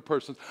respecter of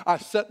persons. I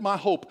set my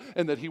hope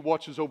in that He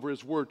watches over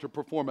His word to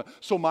perform it.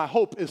 So my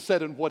hope is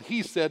set in what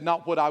He said,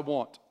 not what I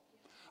want.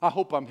 I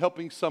hope I'm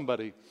helping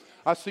somebody.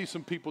 I see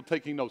some people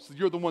taking notes.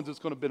 You're the ones that's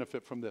going to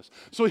benefit from this.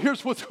 So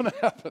here's what's going to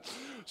happen.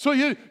 So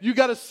you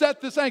got to set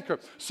this anchor.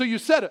 So you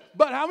set it.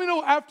 But how many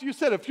know after you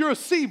set it, if you're a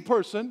sea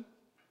person,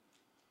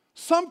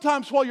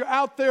 sometimes while you're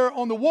out there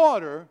on the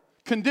water,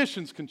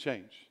 conditions can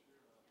change.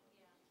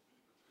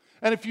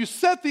 And if you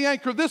set the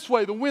anchor this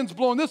way, the wind's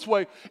blowing this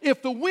way,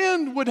 if the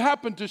wind would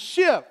happen to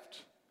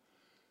shift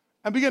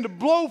and begin to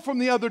blow from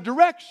the other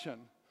direction,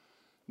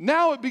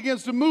 now it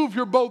begins to move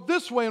your boat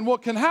this way. And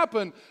what can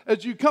happen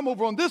as you come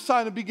over on this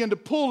side and begin to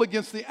pull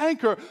against the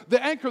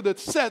anchor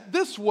that's set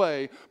this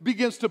way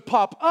begins to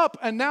pop up,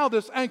 and now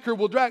this anchor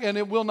will drag and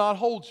it will not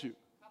hold you.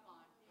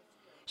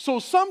 So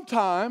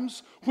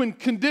sometimes when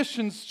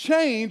conditions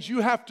change,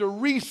 you have to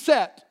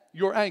reset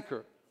your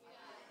anchor.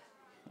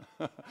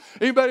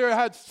 Anybody ever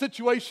had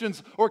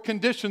situations or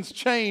conditions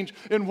change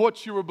in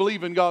what you were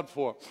believing God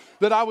for?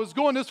 That I was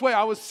going this way,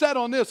 I was set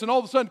on this, and all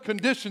of a sudden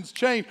conditions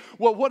change.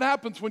 Well, what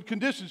happens when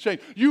conditions change?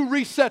 You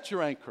reset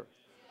your anchor.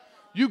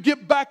 You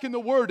get back in the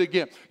Word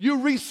again. You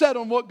reset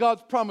on what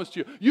God's promised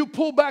you. You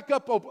pull back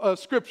up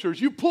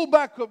scriptures. You pull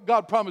back what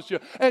God promised you,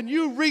 and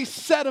you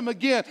reset them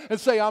again and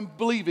say, I'm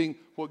believing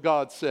what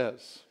God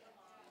says.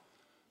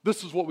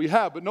 This is what we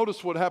have. But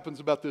notice what happens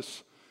about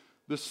this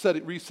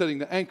resetting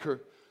the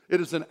anchor. It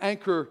is an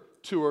anchor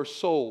to our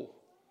soul,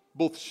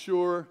 both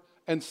sure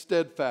and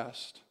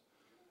steadfast.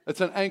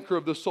 It's an anchor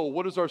of the soul.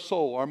 What is our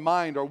soul? Our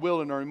mind, our will,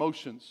 and our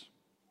emotions.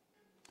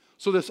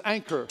 So this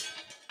anchor,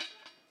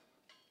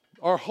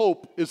 our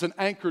hope, is an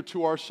anchor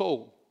to our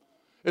soul.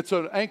 It's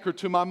an anchor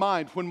to my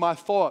mind. When my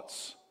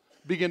thoughts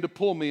begin to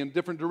pull me in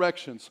different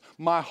directions,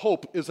 my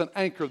hope is an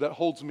anchor that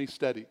holds me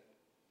steady.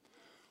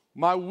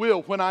 My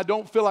will, when I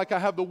don't feel like I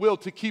have the will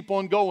to keep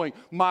on going,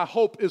 my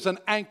hope is an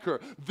anchor.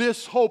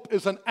 This hope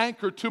is an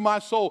anchor to my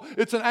soul.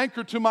 It's an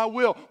anchor to my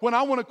will. When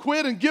I want to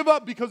quit and give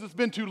up because it's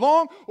been too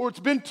long or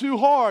it's been too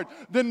hard,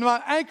 then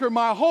my anchor,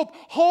 my hope,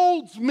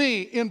 holds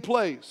me in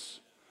place.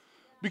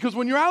 Because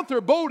when you're out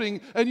there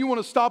boating and you want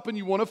to stop and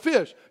you want to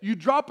fish, you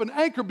drop an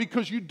anchor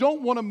because you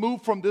don't want to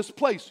move from this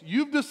place.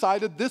 You've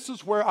decided this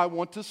is where I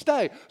want to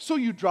stay. So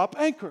you drop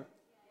anchor.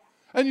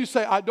 And you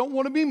say, I don't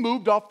want to be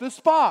moved off this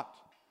spot.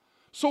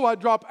 So I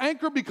drop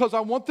anchor because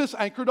I want this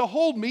anchor to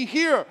hold me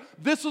here.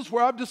 This is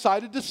where I've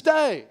decided to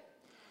stay.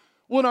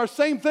 Well, in our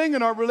same thing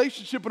in our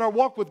relationship and our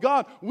walk with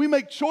God, we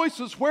make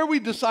choices where we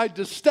decide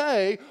to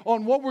stay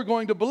on what we're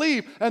going to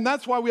believe. And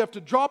that's why we have to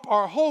drop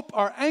our hope,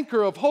 our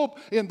anchor of hope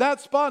in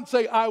that spot and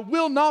say, I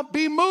will not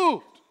be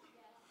moved.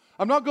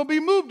 I'm not going to be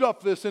moved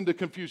off this into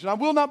confusion. I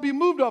will not be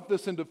moved off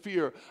this into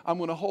fear. I'm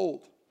going to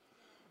hold.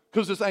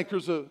 Because this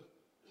anchors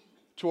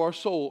to our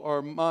soul,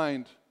 our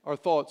mind, our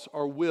thoughts,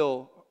 our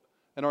will,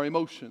 and our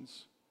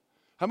emotions.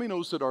 How many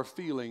knows that our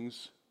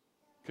feelings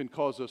can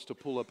cause us to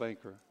pull up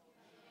anchor?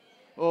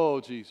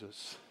 Oh,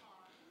 Jesus.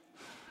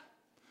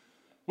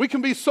 We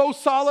can be so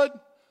solid.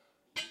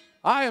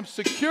 I am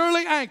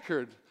securely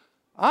anchored.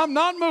 I'm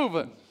not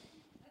moving.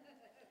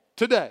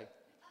 Today.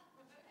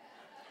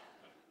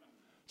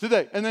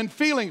 And then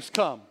feelings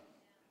come.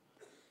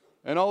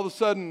 And all of a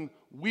sudden,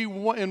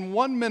 in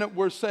 1 minute,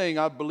 we're saying,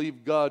 I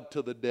believe God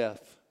to the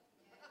death.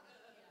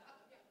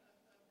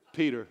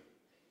 Peter.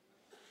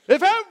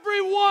 If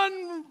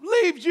everyone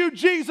leaves you,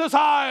 Jesus,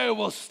 I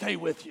will stay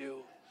with you.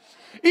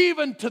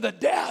 Even to the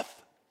death.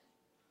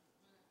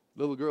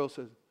 Little girl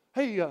says,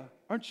 hey,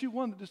 aren't you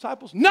one of the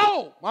disciples?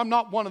 No, I'm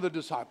not one of the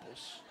disciples.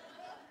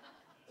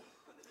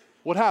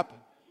 What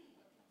happened?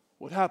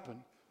 What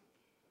happened?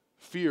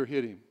 Fear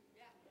hit him.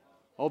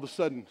 All of a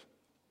sudden,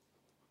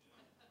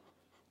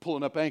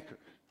 pulling up anchor.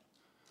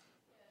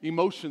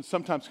 Emotions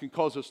sometimes can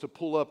cause us to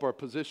pull up our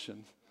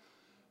position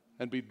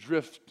and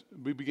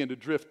we begin to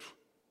drift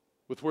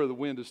with where the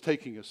wind is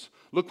taking us.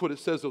 Look what it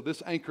says, though.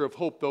 This anchor of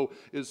hope, though,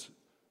 is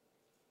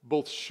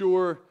both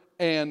sure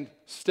and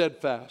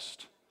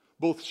steadfast.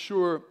 Both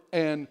sure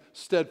and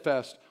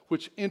steadfast,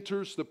 which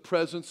enters the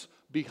presence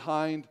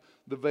behind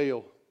the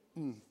veil.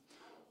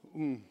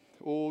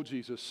 Oh,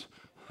 Jesus.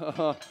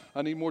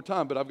 I need more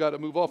time, but I've got to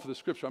move off of the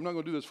scripture. I'm not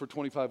going to do this for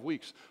 25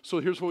 weeks. So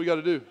here's what we got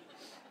to do.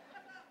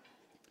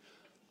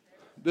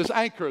 This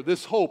anchor,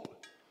 this hope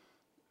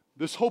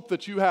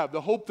that you have,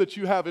 the hope that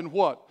you have in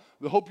what?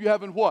 The hope you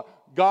have in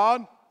what?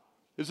 God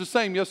is the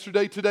same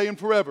yesterday, today, and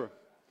forever.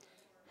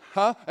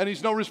 And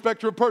he's no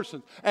respecter of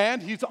persons.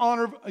 And he's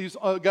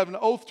got an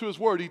oath to his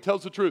word. He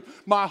tells the truth.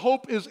 My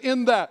hope is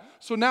in that.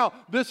 So now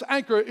this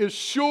anchor is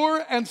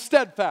sure and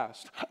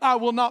steadfast. I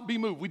will not be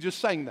moved. We just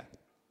sang that.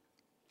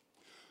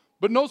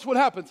 But notice what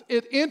happens.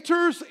 It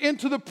enters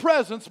into the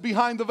presence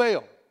behind the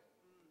veil.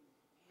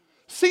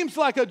 Seems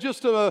like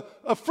just a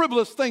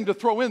frivolous thing to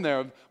throw in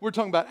there. We're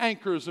talking about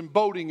anchors and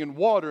boating and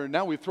water, and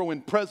now we throw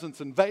in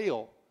presence and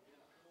veil.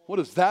 What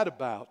is that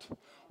about?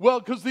 Well,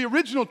 because the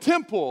original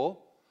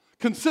temple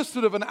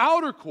consisted of an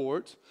outer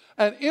court,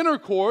 an inner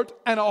court,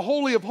 and a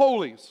holy of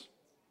holies.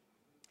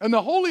 And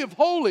the holy of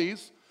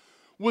holies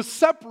was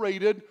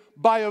separated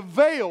by a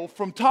veil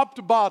from top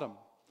to bottom.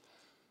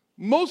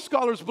 Most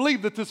scholars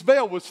believe that this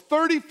veil was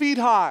 30 feet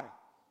high.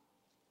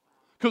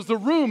 Because the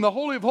room, the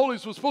Holy of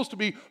Holies, was supposed to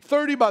be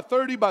 30 by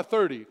 30 by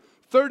 30.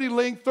 30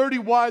 length, 30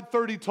 wide,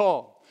 30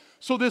 tall.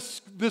 So this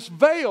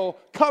veil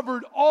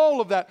covered all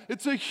of that.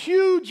 It's a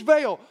huge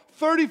veil,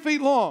 30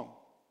 feet long.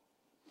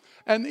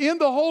 And in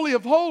the Holy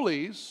of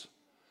Holies,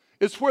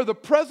 it's where the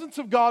presence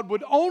of God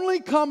would only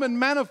come and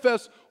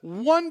manifest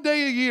one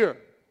day a year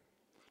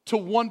to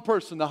one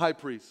person, the high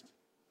priest.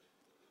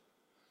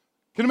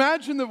 Can you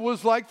imagine what it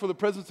was like for the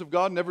presence of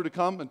God never to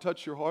come and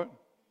touch your heart?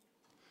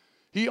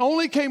 He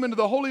only came into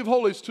the Holy of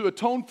Holies to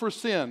atone for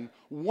sin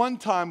one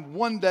time,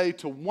 one day,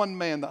 to one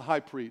man, the high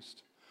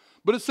priest.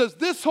 But it says,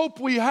 this hope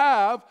we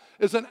have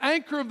is an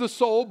anchor of the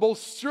soul,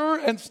 both sure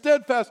and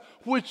steadfast,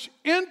 which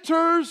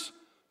enters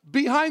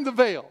behind the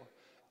veil.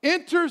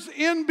 Enters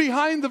in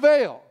behind the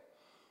veil.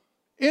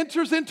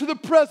 Enters into the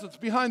presence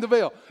behind the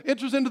veil.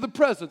 Enters into the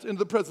presence, Wait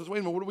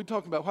a minute, what are we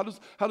talking about?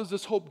 How does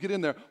this hope get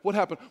in there? What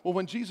happened? Well,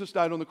 when Jesus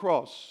died on the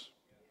cross,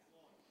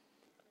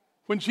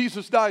 when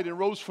Jesus died and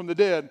rose from the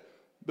dead,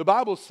 the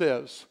Bible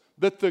says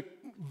that the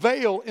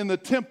veil in the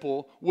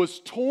temple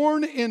was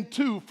torn in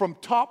two from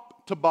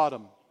top to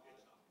bottom.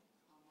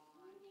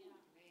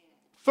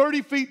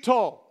 30 feet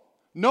tall.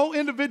 No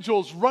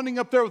individuals running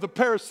up there with a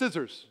pair of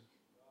scissors.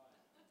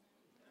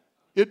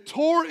 It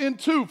tore in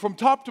two from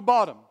top to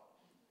bottom.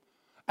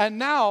 And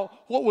now,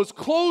 what was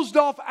closed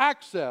off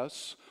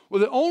access, where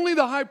that only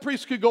the high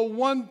priest could go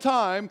one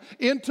time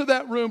into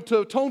that room to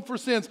atone for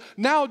sins.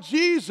 Now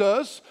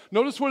Jesus,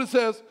 notice what it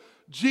says,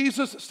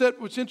 Jesus said,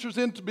 which enters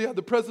into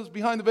the presence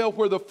behind the veil,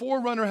 where the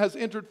forerunner has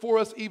entered for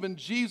us, even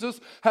Jesus,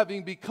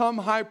 having become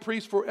high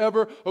priest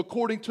forever,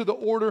 according to the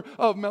order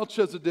of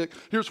Melchizedek.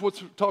 Here's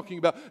what's talking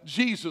about.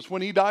 Jesus,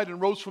 when he died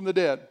and rose from the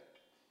dead,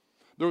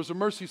 there was a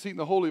mercy seat in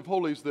the Holy of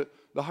Holies that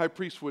the high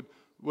priest would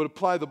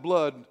apply the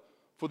blood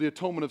for the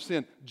atonement of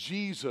sin.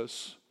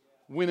 Jesus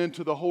went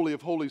into the Holy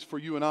of Holies for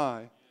you and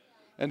I,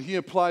 and he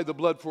applied the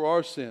blood for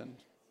our sin.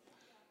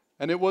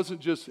 And it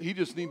wasn't he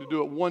just needed to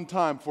do it one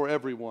time for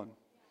everyone.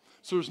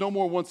 So there's no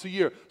more once a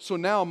year. So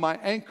now my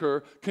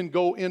anchor can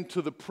go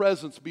into the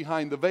presence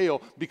behind the veil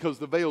because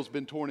the veil's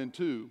been torn in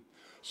two.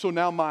 So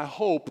now my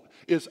hope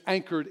is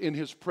anchored in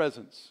his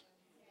presence.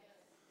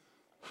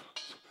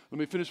 Let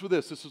me finish with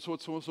this. This is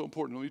what's so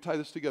important. Let me tie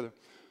this together.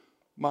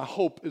 My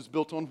hope is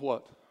built on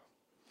what?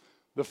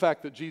 The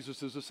fact that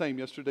Jesus is the same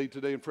yesterday,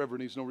 today, and forever,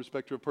 and he's no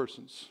respecter of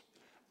persons.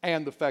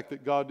 And the fact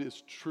that God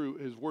is true,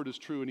 his word is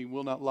true, and he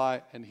will not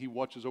lie, and he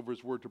watches over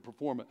his word to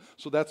perform it.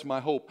 So that's my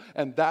hope.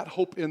 And that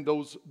hope in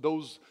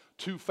those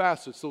two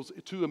facets, those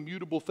two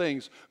immutable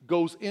things,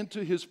 goes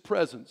into his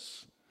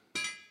presence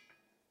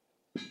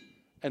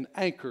and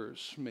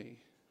anchors me.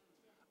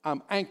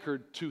 I'm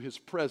anchored to his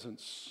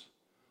presence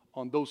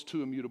on those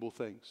two immutable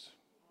things.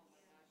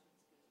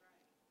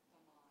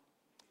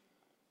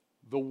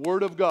 The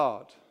word of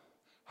God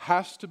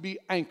has to be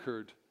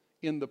anchored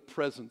in the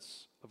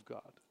presence of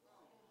God.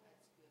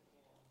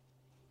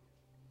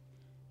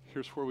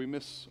 Here's where we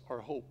miss our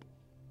hope.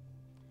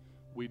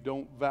 We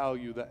don't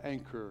value the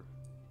anchor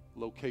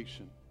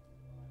location.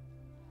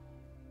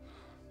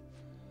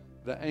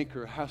 The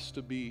anchor has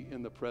to be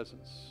in the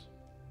presence.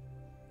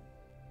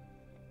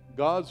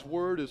 God's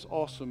word is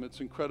awesome, it's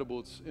incredible,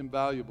 it's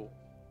invaluable.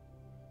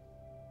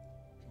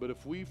 But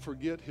if we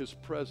forget his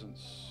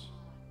presence,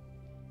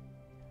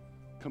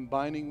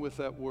 combining with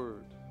that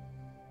word,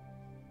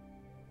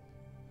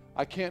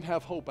 I can't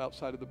have hope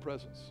outside of the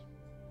presence.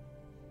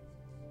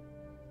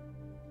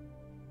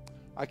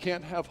 I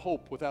can't have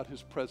hope without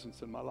his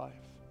presence in my life.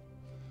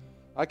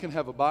 I can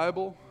have a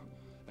Bible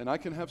and I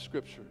can have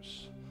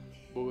scriptures,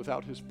 but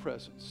without his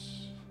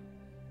presence.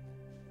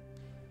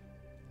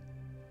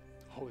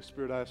 Holy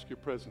Spirit, I ask your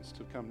presence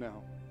to come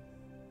now.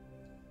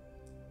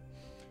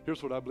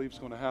 Here's what I believe is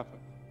going to happen.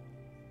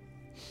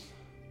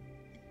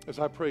 As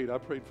I prayed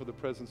for the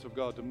presence of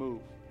God to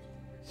move.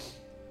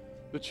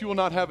 That you will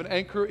not have an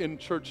anchor in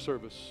church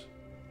service.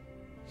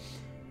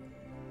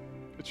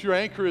 That your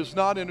anchor is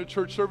not in a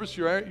church service,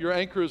 your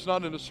anchor is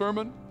not in a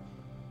sermon,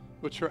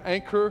 but your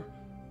anchor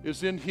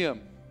is in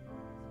him.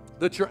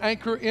 That your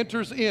anchor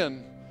enters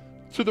in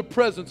to the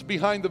presence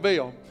behind the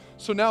veil.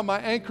 So now my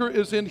anchor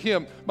is in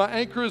him. My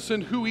anchor is in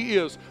who he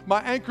is.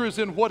 My anchor is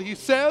in what he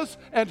says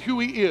and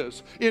who he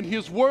is. In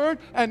his word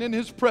and in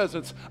his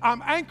presence.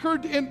 I'm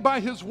anchored in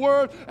by his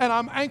word and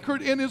I'm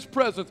anchored in his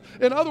presence.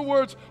 In other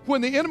words,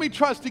 when the enemy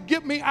tries to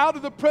get me out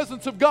of the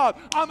presence of God,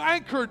 I'm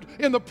anchored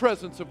in the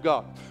presence of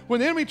God. When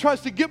the enemy tries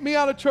to get me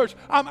out of church,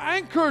 I'm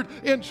anchored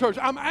in church.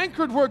 I'm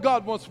anchored where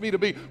God wants me to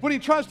be. When he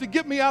tries to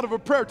get me out of a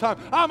prayer time,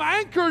 I'm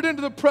anchored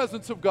into the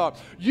presence of God.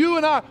 You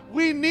and I,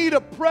 we need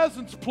a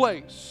presence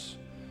place.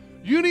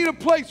 You need a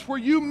place where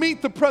you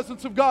meet the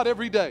presence of God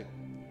every day.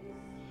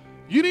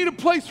 You need a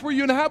place where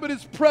you inhabit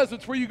his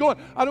presence, where you go in.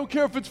 I don't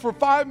care if it's for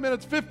 5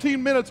 minutes,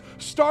 15 minutes.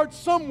 Start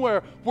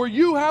somewhere where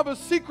you have a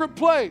secret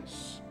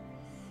place,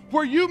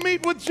 where you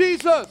meet with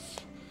Jesus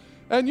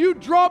and you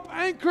drop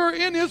anchor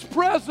in his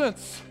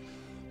presence.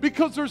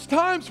 Because there's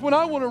times when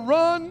I want to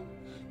run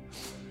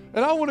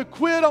and I want to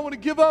quit, I want to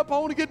give up, I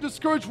want to get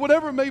discouraged,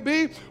 whatever it may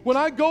be. When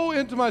I go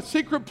into my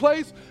secret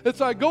place,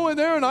 it's I go in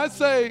there and I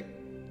say,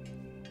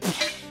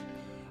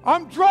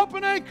 I'm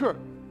dropping anchor.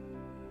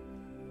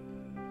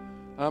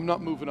 I'm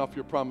not moving off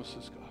your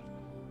promises,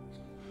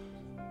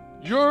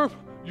 God.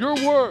 Your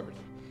word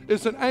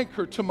is an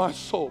anchor to my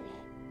soul.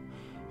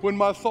 When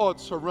my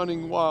thoughts are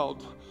running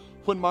wild,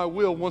 when my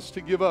will wants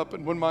to give up,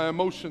 and when my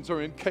emotions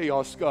are in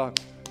chaos, God,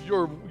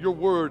 your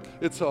word,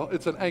 it's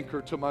an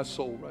anchor to my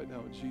soul right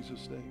now in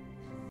Jesus' name.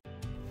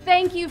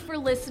 Thank you for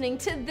listening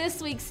to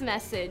this week's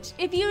message.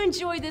 If you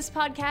enjoyed this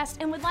podcast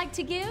and would like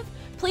to give,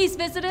 please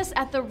visit us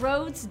at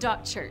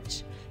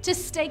theroads.church. To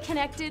stay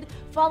connected,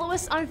 follow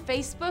us on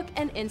Facebook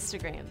and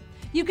Instagram.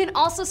 You can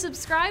also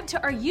subscribe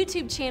to our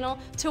YouTube channel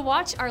to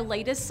watch our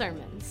latest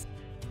sermons.